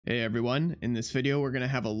Hey everyone, in this video we're going to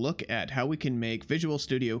have a look at how we can make Visual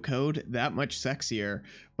Studio Code that much sexier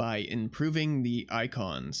by improving the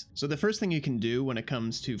icons. So the first thing you can do when it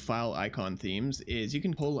comes to file icon themes is you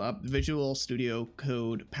can pull up Visual Studio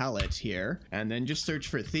Code palette here and then just search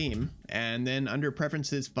for theme, and then under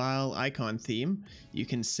preferences file icon theme you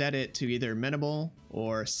can set it to either minimal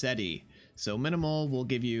or SETI. So minimal will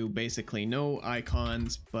give you basically no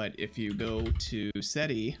icons, but if you go to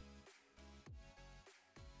SETI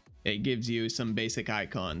it gives you some basic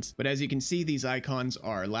icons. But as you can see, these icons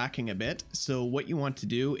are lacking a bit. So what you want to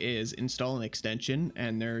do is install an extension,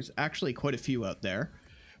 and there's actually quite a few out there.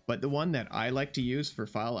 But the one that I like to use for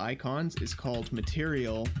file icons is called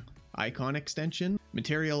Material Icon Extension.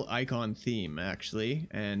 Material Icon Theme, actually.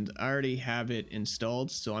 And I already have it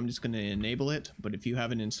installed, so I'm just going to enable it. But if you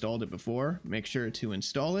haven't installed it before, make sure to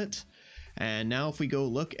install it. And now if we go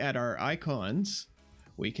look at our icons,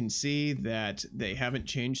 we can see that they haven't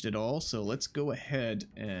changed at all, so let's go ahead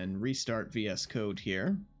and restart VS Code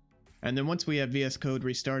here. And then once we have VS Code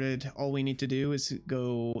restarted, all we need to do is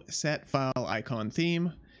go set file icon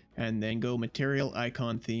theme and then go material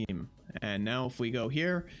icon theme. And now if we go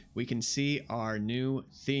here, we can see our new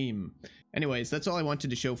theme. Anyways, that's all I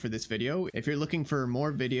wanted to show for this video. If you're looking for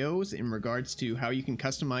more videos in regards to how you can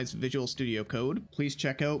customize Visual Studio Code, please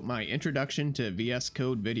check out my introduction to VS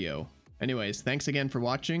Code video. Anyways, thanks again for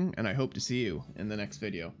watching, and I hope to see you in the next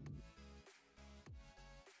video.